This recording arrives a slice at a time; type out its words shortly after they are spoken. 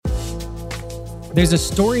There's a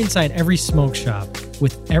story inside every smoke shop,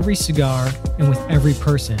 with every cigar, and with every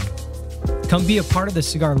person. Come be a part of the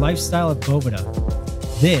cigar lifestyle at Boveda.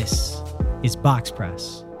 This is Box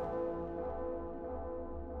Press.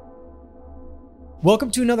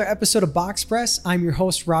 Welcome to another episode of Box Press. I'm your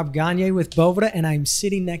host, Rob Gagne with Boveda, and I'm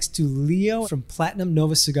sitting next to Leo from Platinum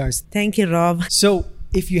Nova Cigars. Thank you, Rob. So,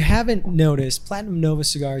 if you haven't noticed, Platinum Nova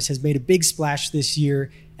Cigars has made a big splash this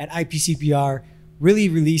year at IPCPR, really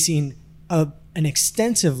releasing an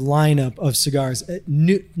extensive lineup of cigars,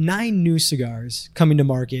 9 new cigars coming to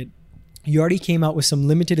market. You already came out with some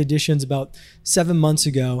limited editions about 7 months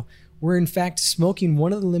ago. We're in fact smoking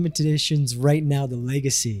one of the limited editions right now, the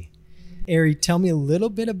Legacy. Ari, tell me a little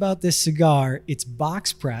bit about this cigar. It's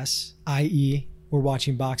Box Press, i.e. we're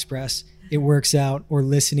watching Box Press. It works out or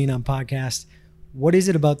listening on podcast. What is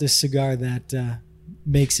it about this cigar that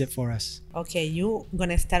makes it for us? Okay, you're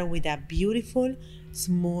going to start with a beautiful,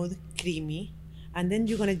 smooth, creamy, and then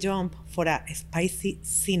you're going to jump for a spicy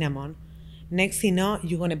cinnamon. Next thing you know,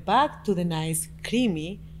 you're going to back to the nice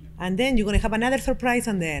creamy, and then you're going to have another surprise,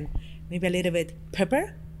 and then maybe a little bit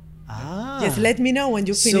pepper. Just let me know when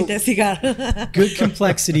you finish the cigar. Good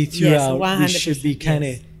complexity throughout. Yes, 100%. We should be kind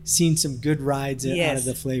of seeing some good rides out of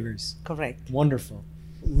the flavors. Correct. Wonderful.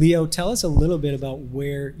 Leo, tell us a little bit about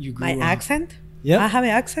where you grew up. My accent? Yeah. I have an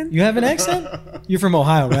accent. You have an accent? You're from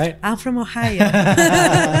Ohio, right? I'm from Ohio.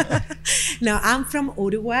 No, I'm from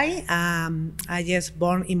Uruguay. I just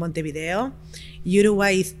born in Montevideo.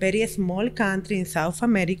 Uruguay is very small country in South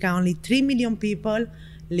America. Only 3 million people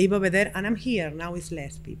live over there, and I'm here. Now it's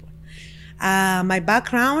less people. My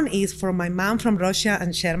background is from my mom from Russia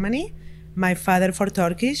and Germany, my father for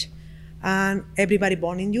Turkish, and everybody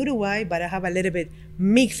born in Uruguay, but I have a little bit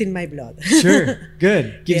mix in my blood. Sure,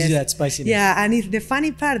 good. Gives you that spiciness. Yeah, and it's the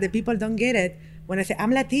funny part, the people don't get it. When I say,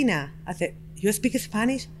 I'm Latina, I say, you speak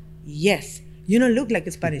Spanish? Yes. You don't look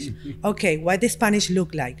like Spanish. Okay, what does Spanish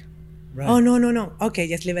look like? Right. Oh, no. Okay,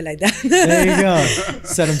 just leave it like that. There you go.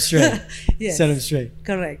 Set them straight. Yes. Set them straight.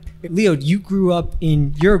 Correct. Leo, you grew up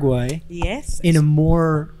in Uruguay. Yes. In a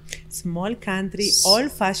more small country,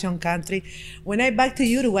 old-fashioned country. When I back to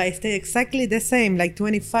Uruguay, I stay exactly the same, like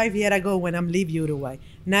 25 years ago when I leave Uruguay.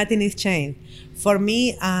 Nothing is changed. For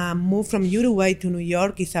me, move from Uruguay to New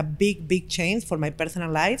York is a big, big change for my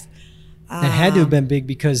personal life. It had to have been big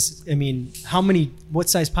because, I mean, what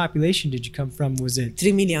size population did you come from? Was it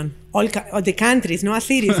 3 million? All the countries, not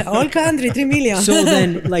cities, all country, 3 million. So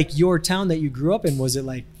then, like your town that you grew up in, was it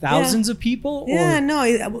like thousands of people? Yeah, or? no,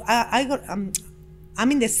 I'm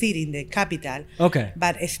in the city, in the capital. Okay.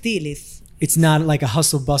 But still it's not like a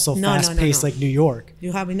hustle bustle, fast pace like New York.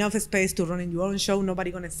 You have enough space to run in your own show.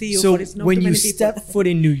 Nobody gonna see you. So when you step foot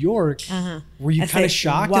in New York, were you kind of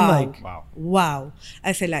shocked and like, wow?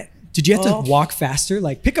 I said like, did you have to walk faster?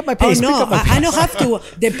 Like, pick up my pace. Oh, no, I don't have to.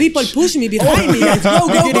 The people push me behind me. Like, go.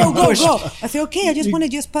 I say, okay, I just want to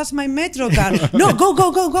just pass my metro car. No,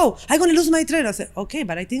 go. I'm going to lose my train. I said, okay,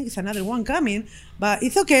 but I think it's another one coming. But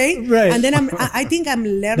it's okay. Right. And then I think I'm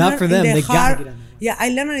learning. Not for them. They got to get on that. Yeah, I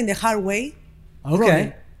learned in the hard way. Okay.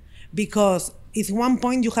 Running. Because it's one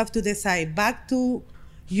point you have to decide back to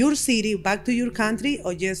your city, back to your country,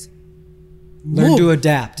 or just learn to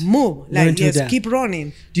adapt. Like just keep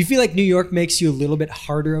running. Do you feel like New York makes you a little bit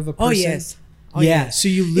harder of a person? Oh, yes. So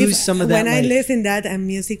you lose some of that. When I listen that and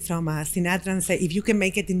music from Sinatra and say, if you can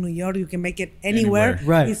make it in New York, you can make it anywhere.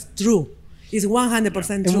 Right. It's true. It's 100%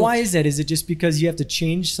 true. And why is that? Is it just because you have to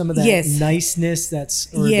change some of that niceness?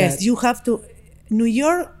 You have to. New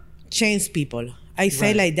York changed people. I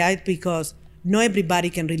say like that because not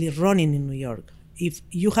everybody can really run in New York. If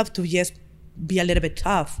you have to just be a little bit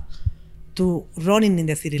tough to running in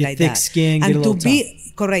the city like that. Thick skin, and get a little to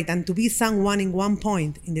be correct, and to be someone in one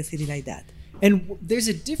point in the city like that. And there's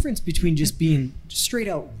a difference between just being straight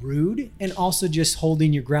out rude and also just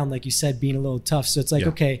holding your ground, like you said, being a little tough. So it's like,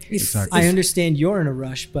 okay, I understand you're in a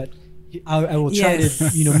rush, but I will try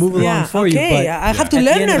to move along for you. But I have to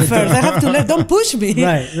learn it first. I have to learn. Don't push me.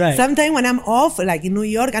 Right. Sometimes when I'm off, like in New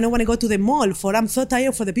York, I don't want to go to the mall. I'm so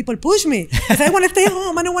tired for the people push me. Because I want to stay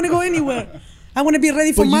home. I don't want to go anywhere. I want to be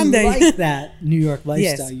ready for Monday. You like that New York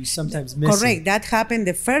lifestyle. You sometimes miss Correct. That happened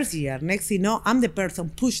the first year. Next thing you know, I'm the person,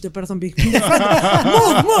 push the person behind the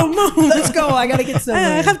front. Move. Let's go. I got to get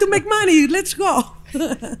somewhere. I have to make money. Let's go.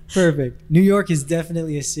 Perfect. New York is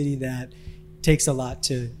definitely a city that takes a lot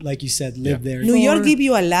to, like you said, live there. New York give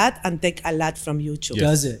you a lot and take a lot from you too. Yes.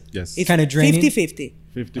 Does it? Yes. It's kind of draining? 50-50.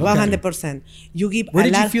 100%. You give Where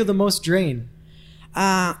did you feel the most drain?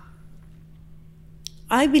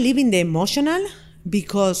 I believe in the emotional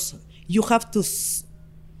because you have to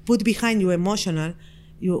put behind you emotional.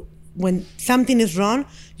 when something is wrong,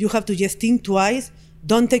 you have to just think twice.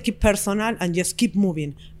 Don't take it personal and just keep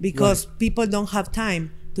moving, because people don't have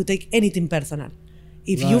time to take anything personal.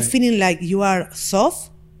 If you're feeling like you are soft,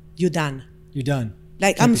 you're done. You're done.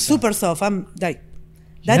 Like, I'm super soft. I'm like,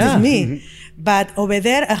 that is me. But over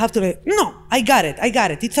there, I have to like, no, I got it.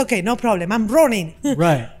 It's okay, no problem. I'm running.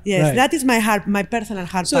 Right. Yes, right. that is my personal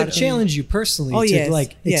hard so part. So it challenged you personally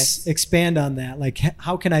to expand on that. Like,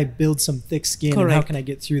 how can I build some thick skin? Correct. And how can I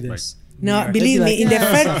get through this? Right. No, believe me,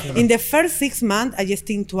 in the first 6 months, I just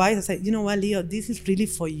think twice. I said, you know what, Leo, this is really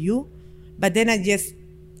for you. But then I just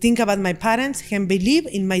think about my parents can believe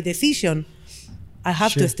in my decision. I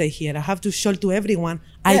have to stay here. I have to show to everyone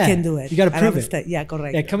I can do it. You got to prove it. Yeah,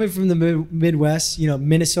 correct. Yeah, coming from the Midwest,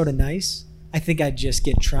 Minnesota nice, I think I'd just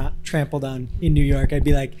get trampled on in New York. I'd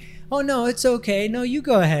be like, oh, no, it's okay. No, you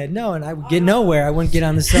go ahead. No, and I would get nowhere. I wouldn't get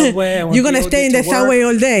on the subway. You're going to stay in the subway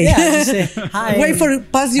all day. Yeah, just say, hi. Wait for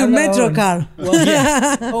pass your metro car. Well,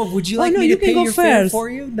 yeah. Oh, would you like me to pay your fare for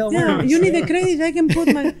you? No, you need a credit. I can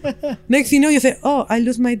put my... Next thing you know, you say, oh, I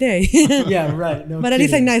lose my day. Yeah, right. No but at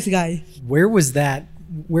least a nice guy. Where was that?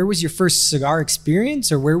 Where was your first cigar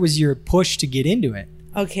experience, or where was your push to get into it?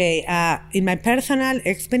 Okay, in my personal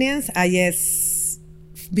experience,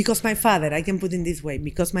 because my father, I can put it this way,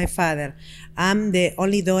 because my father, I'm the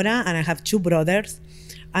only daughter and I have 2 brothers,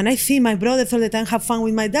 and I see my brothers all the time have fun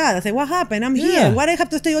with my dad. I say, what happened? I'm here. Why do I have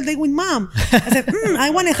to stay all day with mom? I said, I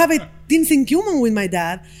want to have things in common with my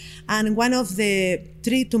dad. And one of the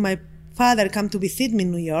 3 to my father come to visit me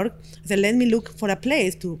in New York. I said, let me look for a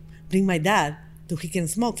place to bring my dad so he can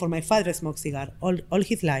smoke, for my father smoked cigar all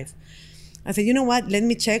his life. I said, you know what, let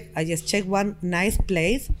me check. I just check one nice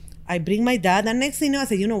place. I bring my dad, and next thing you know, I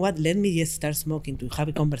said, you know what, let me just start smoking to have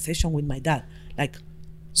a conversation with my dad. Like,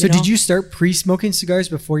 so did you start pre-smoking cigars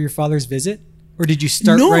before your father's visit? Or did you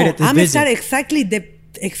start right at the visit? No, I started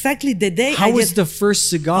exactly the day. How was the first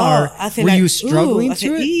cigar? Were you struggling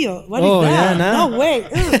through it? Ew, what is that? Yeah, no way.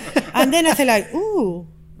 And then I said like,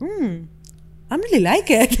 I really like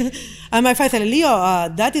it. And my father said, Leo,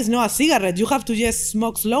 that is not a cigarette. You have to just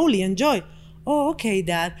smoke slowly, enjoy. Oh, okay,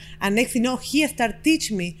 Dad. And next thing you know, he started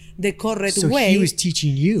teaching me the correct way. So he was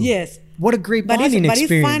teaching you. Yes. What a great bonding experience.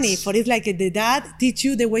 But it's funny, for it's like the dad teach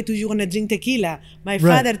you the way to you're gonna drink tequila. My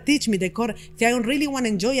father teach me the correct. See, I don't really want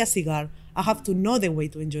to enjoy a cigar. I have to know the way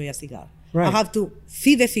to enjoy a cigar. Right. I have to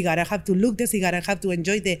see the cigar. I have to look the cigar. I have to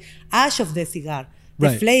enjoy the ash of the cigar.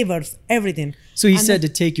 The flavors, everything. So he said to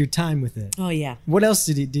take your time with it. Oh yeah. What else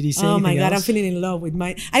did he say? Oh my God, else? I'm feeling in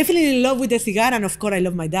love with the cigar, and of course I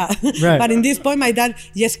love my dad. Right. But in this point, my dad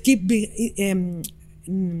just keep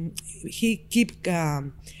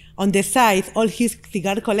on the side all his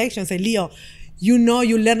cigar collection. Say, Leo, you know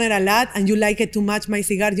you learn it a lot and you like it too much, my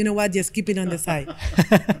cigar. You know what? Just keep it on the side.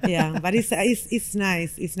 Yeah, but it's nice.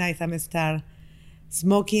 It's nice. I'm start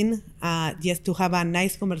smoking just to have a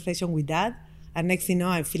nice conversation with dad. And next thing you know,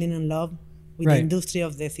 I'm feeling in love with the industry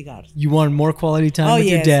of the cigars. You want more quality time with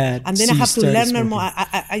your dad. And then I have to learn more.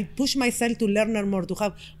 I push myself to learn more, to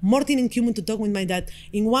have more thing in common, to talk with my dad.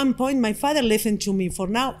 In one point, my father listened to me. For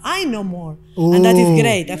now, I know more. Ooh. And that is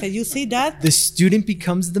great. I said, you see that? The student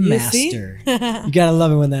becomes the master. You got to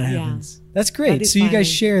love it when that happens. That's great. So you guys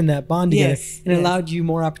sharing that bond together, and it allowed you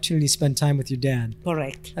more opportunity to spend time with your dad.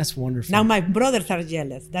 Correct. That's wonderful. Now my brothers are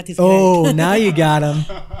jealous. That is great. Oh, now you got them.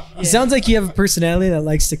 It sounds like you have a personality that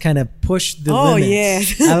likes to kind of push the limits. Oh,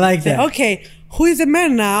 yes. I like that. Okay, who is the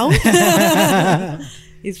man now?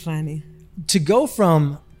 It's funny. To go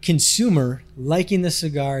from consumer, liking the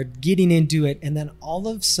cigar, getting into it, and then all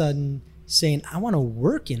of a sudden saying, I want to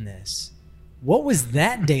work in this. What was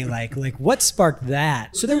that day like? Like, what sparked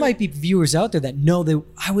that? So there might be viewers out there that know that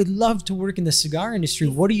I would love to work in the cigar industry.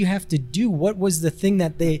 What do you have to do? What was the thing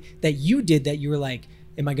that you did that you were like,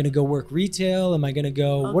 am I going to go work retail? Am I going to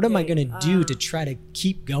go, what am I going to do to try to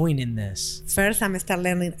keep going in this? First, I'm start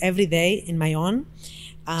learning every day in my own.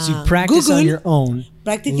 So you practice Google, on your own,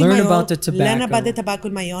 learn about the tobacco. Learn about the tobacco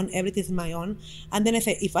on my own, everything is my own. And then I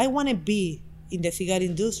say, if I want to be in the cigar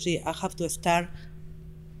industry, I have to start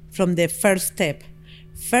from the first step.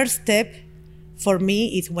 First step for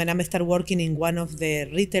me is when I start working in one of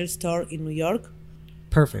the retail stores in New York.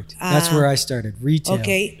 Perfect. That's where I started. Retail.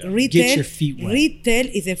 Okay, retail. Get your feet wet. Retail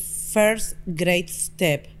is the first great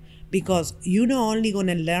step, because you're not only going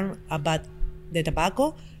to learn about the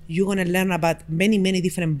tobacco, you're going to learn about many, many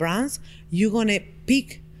different brands. You're going to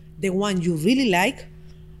pick the one you really like,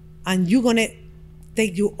 and you're going to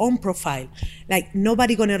take your own profile. Like,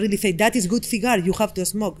 nobody gonna really say that is good cigar, you have to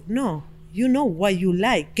smoke. No, you know what you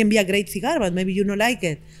like. Can be a great cigar, but maybe you don't like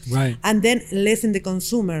it. Right. And then listen the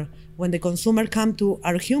consumer. When the consumer come to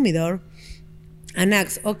our humidor, and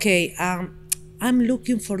ask, okay, I'm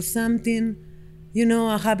looking for something,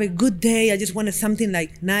 I have a good day. I just wanted something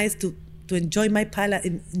like nice to enjoy my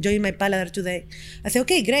palate today. I say,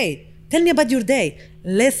 okay, great. Tell me about your day.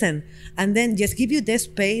 Listen, and then just give you the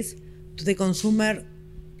space to the consumer.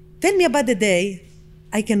 Tell me about the day.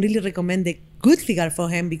 I can really recommend a good cigar for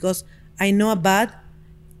him because I know a bad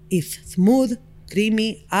is smooth,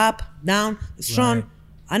 creamy, up, down, strong. Right.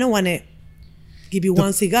 I don't want to give you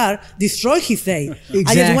one cigar, destroy his day. Exactly.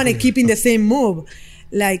 I just want to keep in the same move.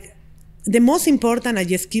 Like, the most important, I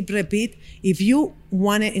just keep repeat, if you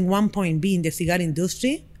want to, in one point, be in the cigar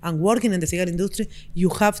industry and working in the cigar industry, you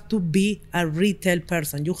have to be a retail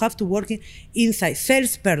person. You have to work inside,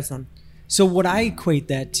 salesperson. So what I equate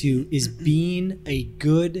that to is being a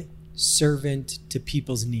good servant to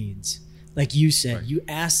people's needs. Like you said, Right. you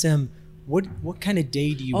ask them, what kind of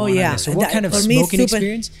day do you Oh, want yeah. on this? Or what That- kind of for me, it's smoking super-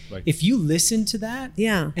 experience? Right. If you listen to that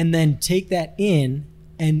Yeah. and then take that in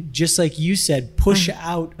and just like you said, push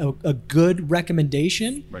out a good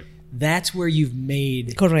recommendation, Right. that's where you've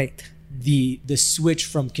made Correct. the switch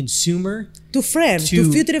from consumer To friends, to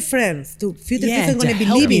future friends, to future people and going to to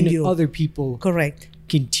believe in helping you. other people Correct.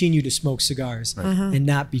 continue to smoke cigars Uh-huh. and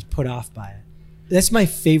not be put off by it. That's my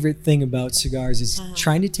favorite thing about cigars is Uh-huh.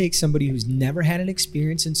 trying to take somebody who's never had an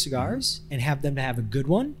experience in cigars and have them to have a good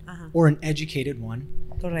one or an educated one.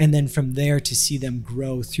 Correct. And then from there to see them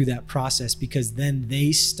grow through that process, because then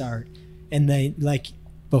they start and they, like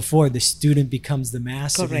before, the student becomes the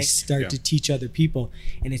master. They Correct. start Yeah. to teach other people.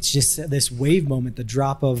 And it's just this wave moment, the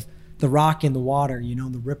drop of the rock in the water,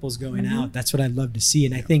 the ripples going out. That's what I love to see.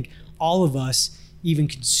 And I think all of us, even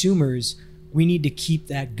consumers, we need to keep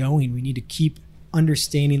that going. We need to keep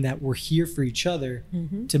understanding that we're here for each other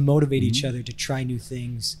to motivate each other to try new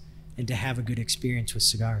things and to have a good experience with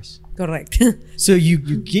cigars. Correct. So you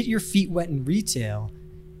get your feet wet in retail,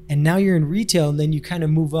 and now you're in retail, and then you kind of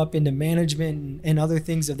move up into management and other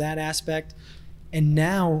things of that aspect. And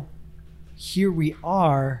now here we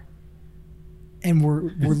are, and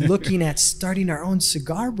we're looking at starting our own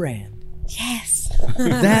cigar brand. Yes.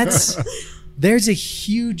 There's a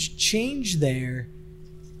huge change there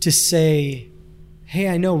to say, hey,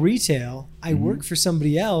 I know retail, I work for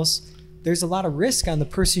somebody else. There's a lot of risk on the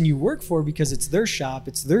person you work for because it's their shop,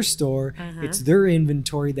 it's their store, it's their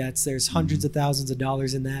inventory. There's hundreds of thousands of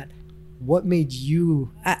dollars in that. What made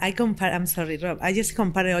you? I compare, I'm sorry, Rob. I just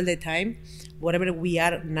compare it all the time. Whatever we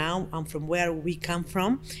are now and from where we come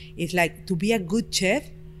from, it's like to be a good chef,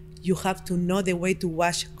 you have to know the way to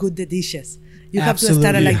wash good the dishes. You have to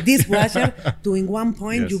start Absolutely. like dishwasher to in one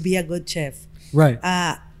point Yes. you be a good chef. Right.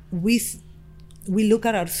 We look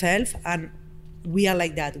at ourselves and we are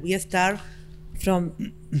like that. We start from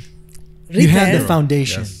retail. You have the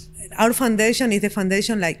foundation. Yes. Our foundation is the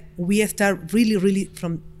foundation, like we start really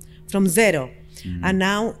from zero. And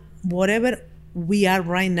now whatever we are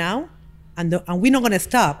right now, and we're not going to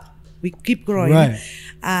stop, we keep growing,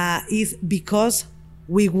 Right. is because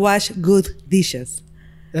we wash good dishes.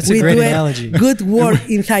 That's We a great do analogy. good work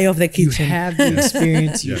inside of the You kitchen. have the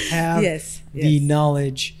experience, you Yes. have Yes, the yes.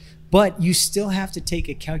 knowledge, but you still have to take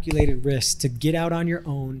a calculated risk to get out on your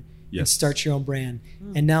own and Yes. start your own brand.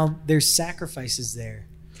 And now there's sacrifices there.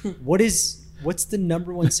 What's the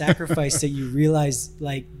number one sacrifice that you realize,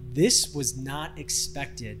 like, this was not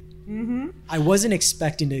expected? I wasn't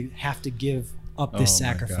expecting to have to give up this Oh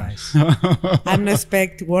my sacrifice. I'm not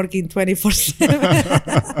expect working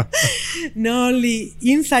 24/7. Not only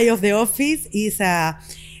inside of the office is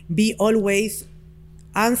be always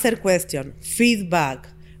answer question, feedback.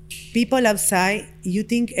 People outside, you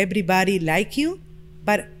think everybody like you,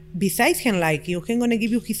 but besides him like you, he's gonna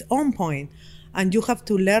give you his own point, and you have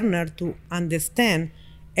to learn to understand.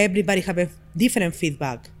 Everybody have a different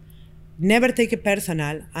feedback. Never take it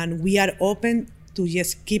personal, and we are open to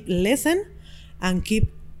just keep listen and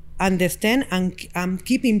keep understand and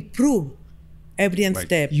keep improve every Right.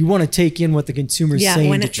 step. You want to take in what the consumer's saying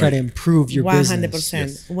when to try to improve your 100%.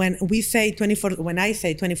 business. Yes. When we say 24, when I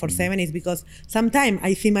say 24/7, is because sometimes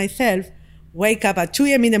I see myself wake up at 2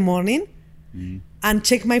 a.m. in the morning and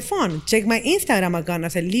check my phone, check my Instagram account. I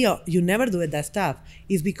said, Leo, you never do that stuff.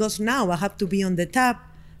 It's because now I have to be on the top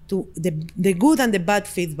to the good and the bad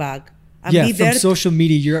feedback. And Yeah, be from there social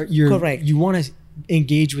media, you're Correct. you want to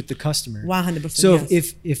engage with the customer. 100%. So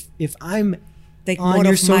yes. if I'm Take on more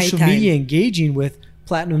your of my social time. media engaging with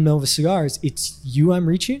Platinum Nova Cigars, it's you I'm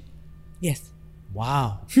reaching? Yes.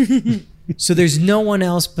 Wow. So there's no one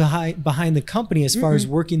else behind the company as far as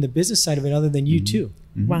working the business side of it other than you two.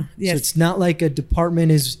 Well, So yes. it's not like a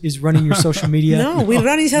department is running your social media. No, we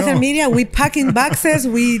run in social media. We pack in boxes.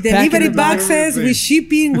 We delivery the boxes. We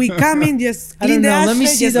shipping. We coming. Just I clean don't the know. Let me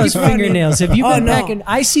ashtray, see just those keep running. fingernails. Have you Oh, been no. packing?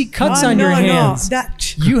 I see cuts Oh, on your no, no. hands.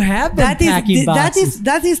 You have been packing boxes.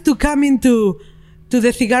 That is to come into to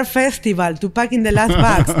the cigar festival to pack in the last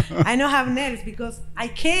box. I don't have nails because I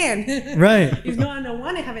can. Right. It's not I don't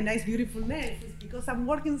want to have a nice beautiful nails. It's because I'm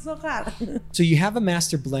working so hard. So you have a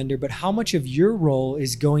master blender, but how much of your role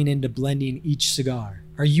is going into blending each cigar?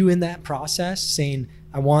 Are you in that process saying,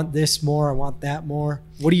 I want this more, I want that more?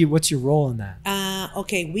 What's your role in that?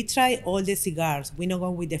 Okay, we try all the cigars. We not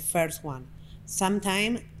go with the first one.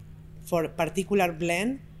 Sometimes for a particular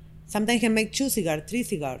blend, sometimes I can make 2 cigars, 3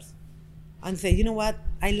 cigars. And say, you know what,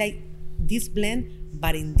 I like this blend,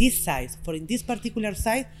 but in this size. For in this particular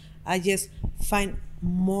size, I just find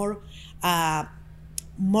more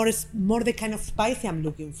the kind of spicy I'm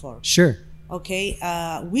looking for. Sure. Okay,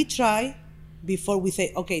 we try before we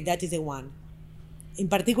say, okay, that is the one. In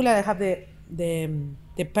particular, I have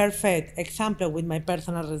the perfect example with my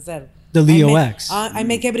personal reserve. The Leo X. I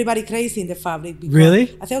make everybody crazy in the fabric. Because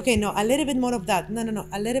Really? I say, okay, no, a little bit more of that. No,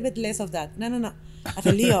 a little bit less of that. No. I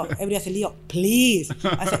say, Leo, everybody say, Leo, please.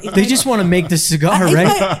 I say, They just want to make the cigar, it's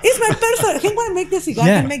right? it's my personal. He want to make the cigar.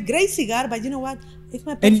 Yeah. I can make great cigar, but you know what? It's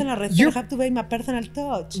my And personal reserve. you're- I have to make my personal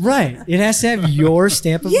touch. Right. It has to have your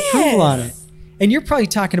stamp of approval on it. Yes. And you're probably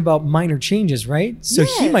talking about minor changes, right? So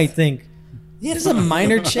he Yes. might think, Yes. this is a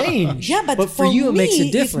minor change. Yeah, but for you, it me, makes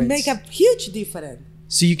a difference. It make a huge difference.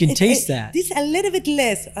 So you can taste that. This a little bit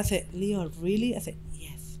less. I said, Leo, really? I said,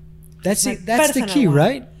 yes. That's my it. That's the personal key, one.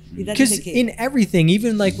 right? That is Because the key. in everything,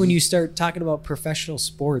 even like when you start talking about professional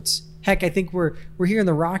sports, heck, I think we're here in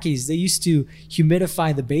the Rockies. They used to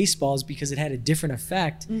humidify the baseballs because it had a different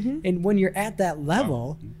effect. Mm-hmm. And when you're at that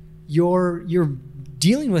level, you're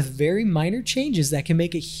dealing with very minor changes that can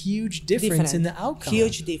make a huge difference in the outcome.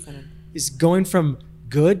 Huge difference. Is going from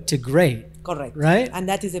good to great. Correct. Right? And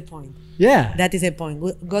that is the point. Yeah. That is the point.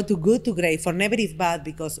 Go to good to great. For never is bad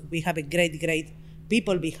because we have a great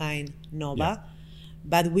people behind Nova. Yeah.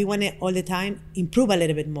 But we want to all the time improve a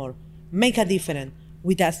little bit more. Make a difference.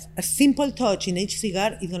 With a simple touch in each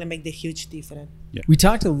cigar, it's going to make the huge difference. We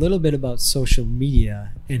talked a little bit about social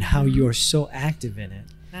media and how you're so active in it.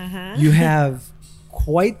 Uh-huh. You have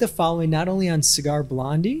quite the following, not only on Cigar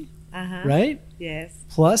Blondie, Uh-huh. right? Yes.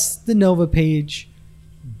 Plus the Nova page,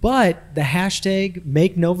 but the hashtag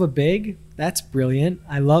Make Nova Big. That's brilliant.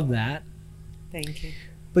 I love that. Thank you.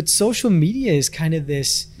 But social media is kind of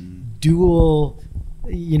this dual,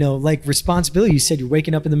 like responsibility. You said you're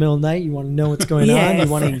waking up in the middle of the night. You want to know what's going on. Yes.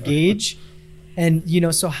 You want to engage. And,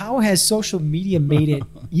 so how has social media made it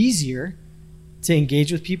easier to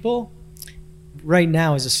engage with people right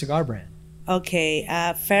now as a cigar brand? Okay.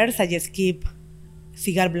 First, I just keep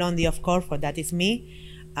Cigar Blondie, of course, for that is me.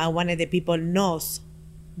 One of the people knows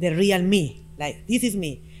the real me. Like, this is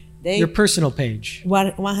me. Your personal page.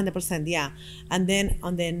 100%, yeah. And then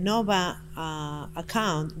on the Nova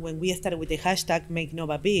account, when we started with the hashtag Make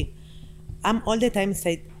Nova Big, I'm all the time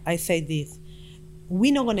I say this.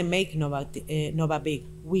 We're not gonna make Nova big.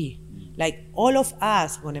 Like all of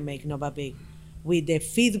us gonna make Nova big, with the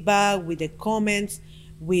feedback, with the comments,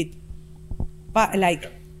 with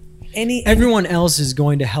Everyone else is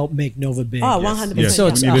going to help make Nova big. Oh, 100%. Yes. So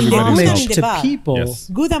it's We a need everybody's homage help. to Bad. people. Yes.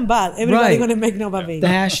 good and bad. Everybody Right. gonna make Nova big. The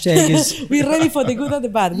hashtag is We're ready for the good and the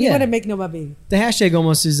bad. We're Yeah. gonna make Nova big. the hashtag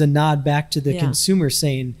almost is a nod back to the Yeah. consumer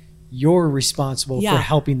saying you're responsible Yeah. for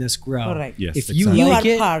helping this grow. Correct. Yes, If you exactly. You like are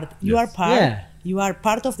it, part. You Yes. are part. Yeah. You are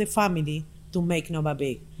part of the family to make Nova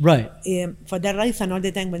big. right. For that reason, all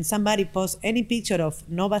the time when somebody posts any picture of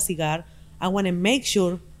Nova cigar, I want to make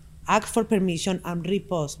sure, ask for permission and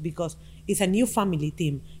repost because it's a new family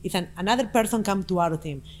team. It's another person come to our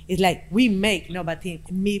team. It's like we make Nova team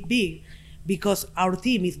big because our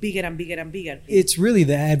team is bigger and bigger and bigger. It's really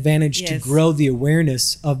the advantage to Yes. grow the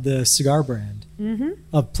awareness of the cigar brand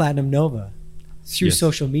of Platinum Nova through Yes.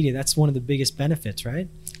 social media. That's one of the biggest benefits, right?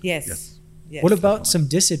 Yes. Yes. Yes. What about some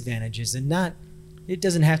disadvantages? And it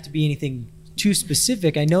doesn't have to be anything too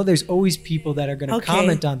specific. I know there's always people that are going to Okay.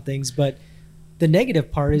 comment on things, but the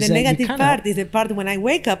negative part is the that you negative kinda, part is the part when I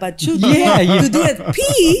wake up at 2 Yeah, you- to do a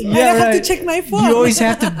pee, and I Yeah, have right. to check my phone. You always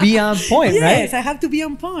have to be on point, Yes, right? I have to be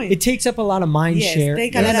on point. It takes up a lot of mind share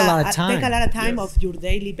take and a lot of time. Take a lot of time Yes. of your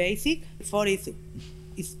daily basic. Before it's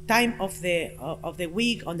time of the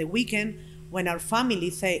week on the weekend when our family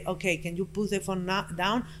say, okay, can you put the phone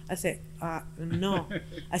down? I say, no.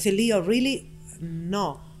 I say, Leo, really,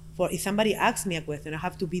 no. For if somebody asks me a question, I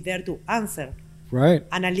have to be there to answer. Right.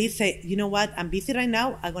 And at least say, you know what, I'm busy right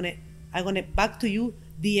now. I'm gonna back to you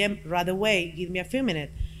DM right away. Give me a few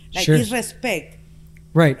minutes. Like Sure. it's respect.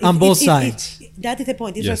 Right. On both sides. That is the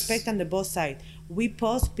point. It's Yes. respect on the both sides. We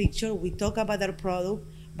post picture, we talk about our product,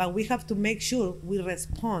 but we have to make sure we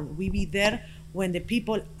respond. We be there when the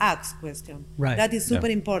people ask questions. Right. That is super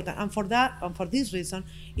Yeah. important. And for that, and for this reason,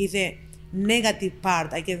 is a negative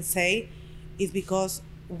part I can say is because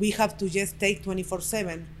we have to just take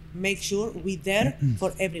 24/7, make sure we there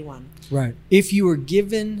for everyone. Right. If you were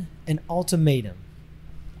given an ultimatum,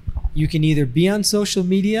 you can either be on social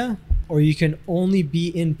media or you can only be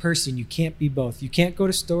in person. You can't be both. You can't go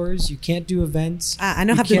to stores. You can't do events. I don't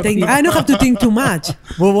You have to can't think. be- I don't have to think too much.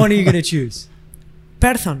 Well, one are you going to choose?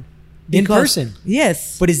 Person. In Because- person.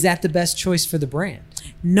 Yes. But is that the best choice for the brand?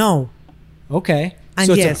 No. Okay. And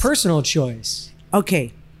So it's yes. a personal choice.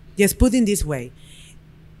 Okay, just put in this way.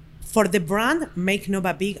 For the brand, make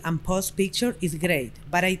Nova big and post picture is great,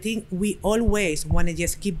 but I think we always want to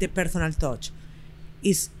just keep the personal touch.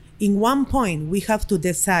 Is in one point we have to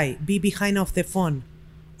decide be behind of the phone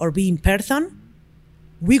or be in person.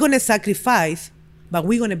 We're gonna sacrifice, but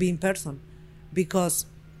we're gonna be in person because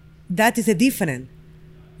that is a different.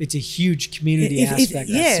 It's a huge community aspect. that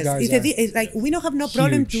Yes, cigars it's, are. it's like we don't have no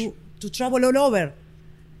problem Huge. to travel all over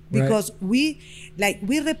because we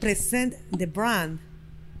represent the brand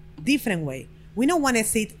different way. We don't want to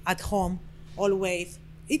sit at home always.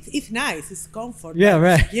 It's nice, it's comfort. Yeah, but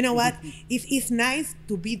right. You know what? It's nice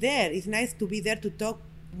to be there. It's nice to be there to talk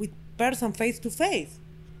with person face to face.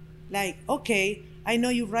 Like, okay, I know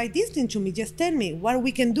you write this thing to me. Just tell me what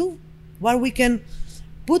we can do, what we can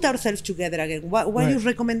put ourselves together again. What Right. your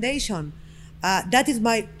recommendation? That is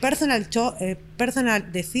my personal personal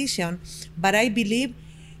decision. But I believe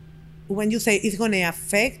when you say it's going to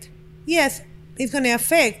affect, yes, it's going to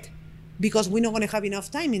affect because we're not going to have enough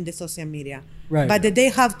time in the social media. Right. But they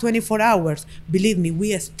have 24 hours. Believe me,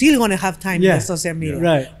 we are still going to have time Yeah. in the social media.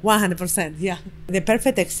 Right. 100%. Yeah. The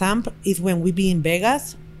perfect example is when we be in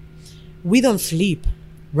Vegas, we don't sleep.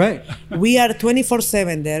 Right. We are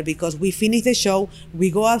 24/7 there because we finish the show, we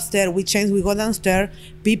go upstairs, we change, we go downstairs.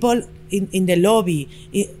 People in the lobby,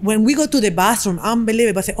 when we go to the bathroom,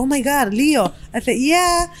 unbelievable. I say, oh my God, Leo. I say,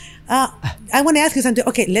 yeah, I want to ask you something.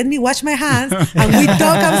 Okay, let me wash my hands and we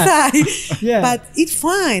talk outside. Yeah. But it's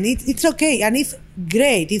fine. It's okay. And it's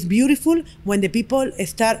great. It's beautiful when the people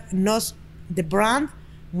start knows the brand,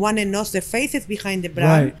 want to know the faces behind the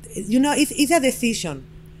brand. Right. You know, it's a decision.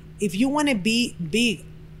 If you want to be big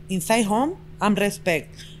inside home, I'm respect.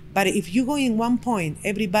 But if you go in one point,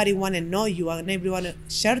 everybody want to know you and everyone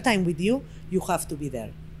share time with you, you have to be there.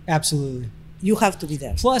 Absolutely. You have to be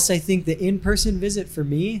there. Plus, I think the in-person visit for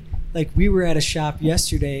me, like we were at a shop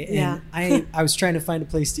yesterday and Yeah. I was trying to find a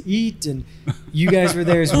place to eat and you guys were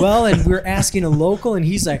there as well. And we were asking a local and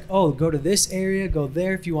he's like, oh, go to this area, go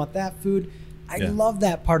there if you want that food. I Yeah. love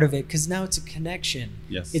that part of it because now it's a connection.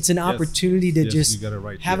 Yes. It's an Yes. opportunity to Yes, just you got it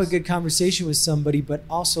right. have a Yes. good conversation with somebody, but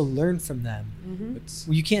also learn from them. It's,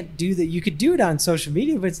 Well, you can't do that. You could do it on social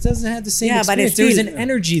media, but it doesn't have the same Yeah, but experience. it's There's still- an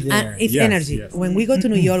energy there. And it's Yes, energy. yes. When we go to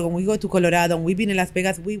New York, when we go to Colorado, and we've been in Las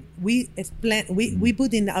Vegas, we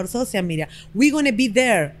put in our social media. We're gonna be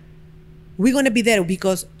there. We're gonna be there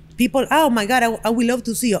because people. Oh my God, I would love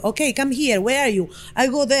to see you. Okay, come here. Where are you? I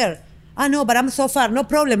go there. I know, but I'm so far. No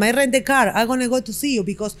problem. I rent the car. I'm gonna go to see you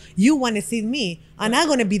because you want to see me, and I'm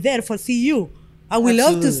gonna be there for see you. I would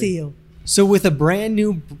love to Absolutely. see you. So with a brand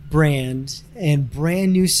new brand and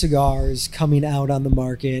brand new cigars coming out on the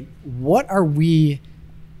market, what are we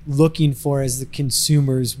looking for as the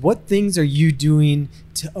consumers? What things are you doing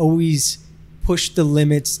to always push the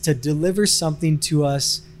limits to deliver something to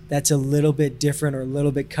us that's a little bit different or a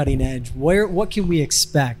little bit cutting edge? What can we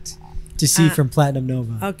expect to see from Platinum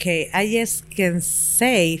Nova? Okay, I just can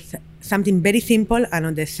say something very simple and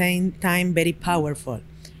at the same time very powerful.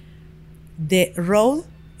 The road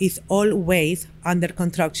is always under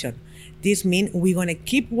construction. This means we're gonna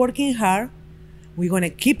keep working hard, we're gonna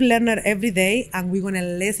keep learning every day, and we're gonna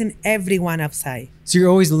listen everyone outside. So you're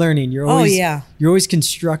always learning. You're always yeah. You're always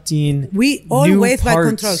constructing. We new always by parts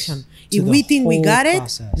construction. to If the we think we whole got it,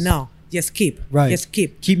 process. no, just keep. Right. Just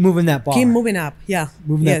keep. Keep moving that bar. Keep moving up. Yeah.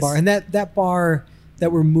 Moving Yes. that bar. And that bar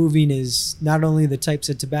that we're moving is not only the types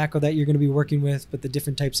of tobacco that you're going to be working with, but the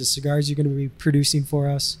different types of cigars you're going to be producing for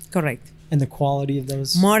us Correct. and the quality of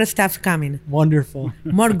those. More stuff coming. Wonderful.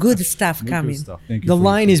 More good stuff good coming. stuff. Thank you. The for-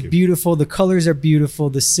 line thank is you. beautiful. The colors are beautiful.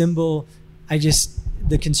 The symbol,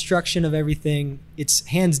 the construction of everything, it's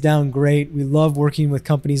hands down great. We love working with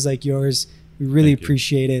companies like yours. We really Thank you.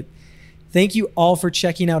 appreciate it. Thank you all for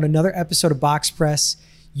checking out another episode of Box Press.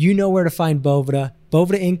 You know where to find Boveda,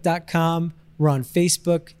 bovedainc.com. We're on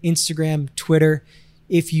Facebook, Instagram, Twitter.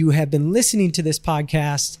 If you have been listening to this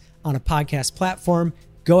podcast on a podcast platform,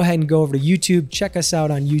 go ahead and go over to YouTube. Check us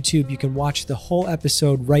out on YouTube. You can watch the whole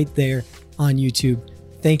episode right there on YouTube.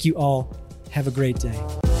 Thank you all. Have a great day.